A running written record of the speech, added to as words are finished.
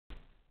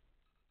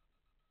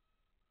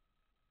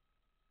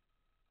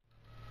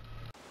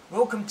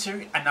Welcome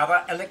to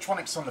another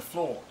Electronics on the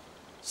Floor.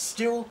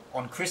 Still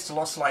on crystal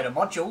oscillator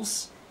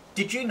modules,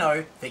 did you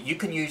know that you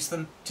can use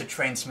them to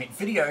transmit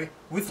video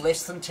with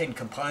less than 10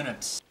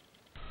 components?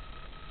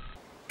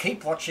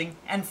 Keep watching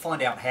and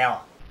find out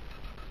how.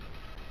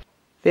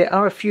 There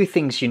are a few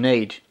things you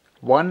need.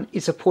 One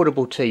is a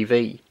portable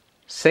TV.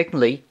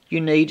 Secondly, you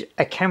need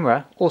a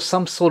camera or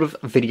some sort of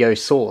video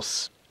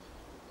source.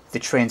 The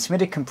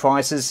transmitter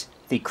comprises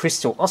the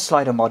crystal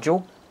oscillator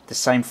module, the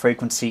same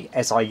frequency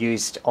as I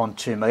used on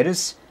 2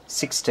 meters,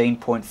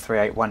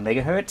 16.381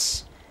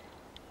 MHz,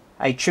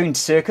 a tuned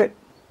circuit,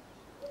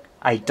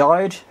 a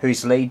diode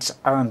whose leads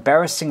are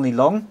embarrassingly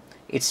long.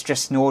 It's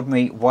just an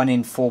ordinary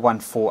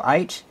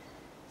 1N4148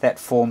 that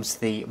forms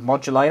the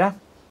modulator,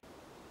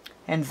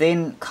 and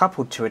then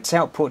coupled to its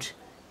output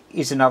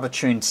is another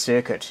tuned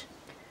circuit.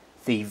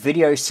 The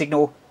video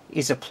signal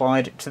is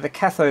applied to the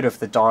cathode of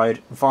the diode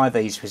via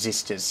these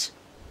resistors.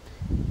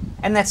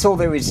 And that's all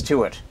there is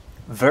to it.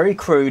 Very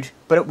crude,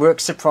 but it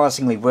works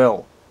surprisingly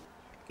well.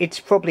 It's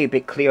probably a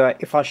bit clearer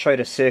if I showed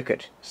a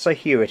circuit, so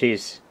here it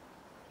is.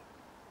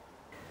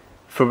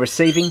 For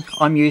receiving,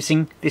 I'm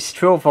using this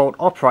 12 volt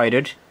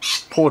operated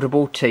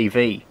portable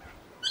TV.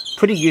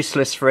 Pretty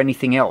useless for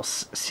anything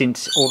else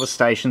since all the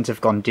stations have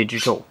gone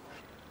digital.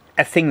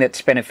 A thing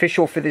that's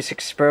beneficial for this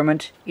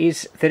experiment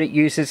is that it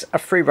uses a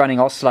free running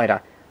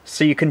oscillator,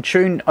 so you can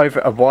tune over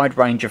a wide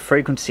range of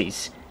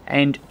frequencies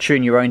and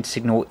tune your own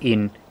signal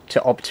in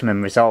to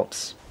optimum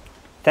results.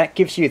 That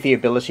gives you the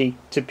ability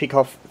to pick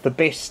off the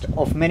best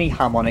of many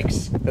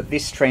harmonics that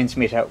this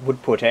transmitter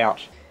would put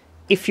out.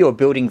 If you're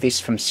building this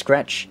from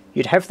scratch,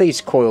 you'd have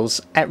these coils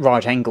at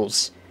right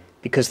angles,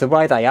 because the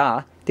way they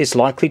are, there's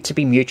likely to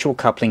be mutual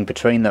coupling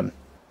between them.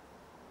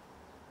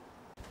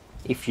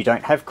 If you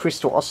don't have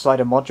crystal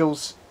oscillator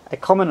modules, a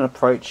common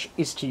approach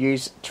is to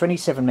use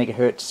 27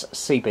 MHz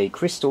CB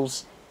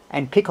crystals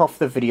and pick off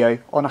the video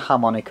on a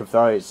harmonic of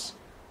those.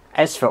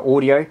 As for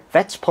audio,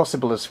 that's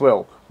possible as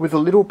well, with a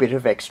little bit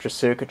of extra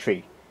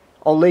circuitry.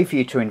 I'll leave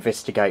you to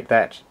investigate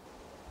that.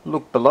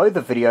 Look below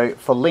the video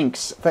for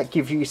links that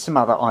give you some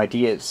other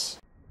ideas.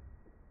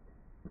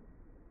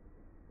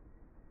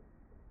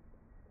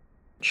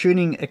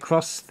 Tuning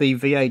across the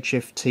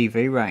VHF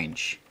TV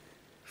range.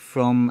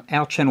 From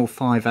our channel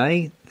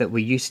 5A that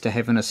we used to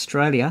have in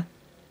Australia,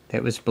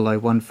 that was below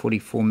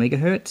 144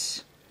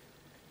 MHz.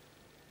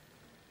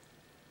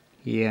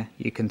 Here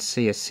you can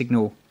see a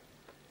signal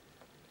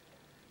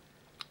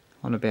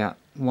on about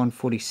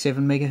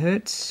 147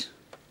 MHz,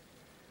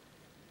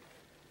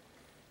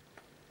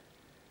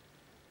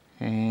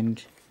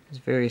 and there's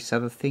various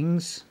other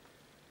things.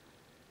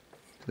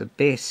 The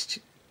best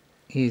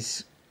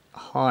is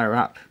higher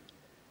up,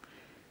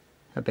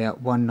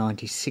 about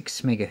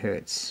 196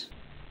 MHz.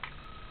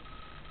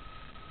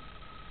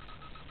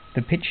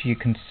 The picture you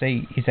can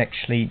see is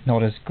actually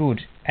not as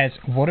good as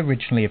what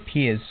originally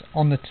appears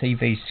on the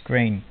TV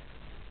screen.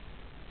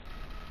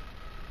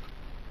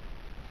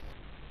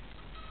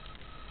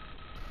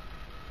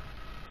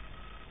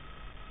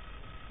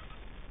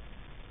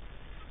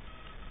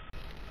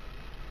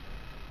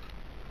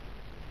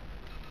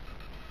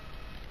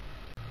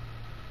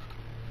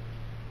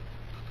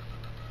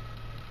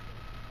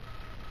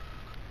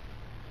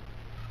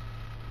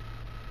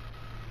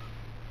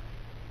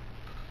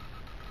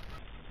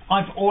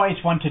 I've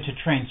always wanted to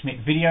transmit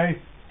video,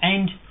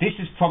 and this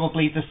is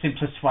probably the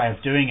simplest way of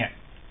doing it.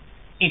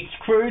 It's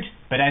crude,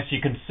 but as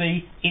you can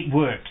see, it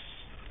works.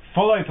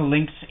 Follow the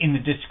links in the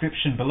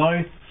description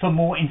below for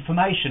more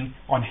information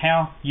on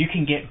how you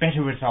can get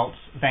better results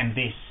than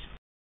this.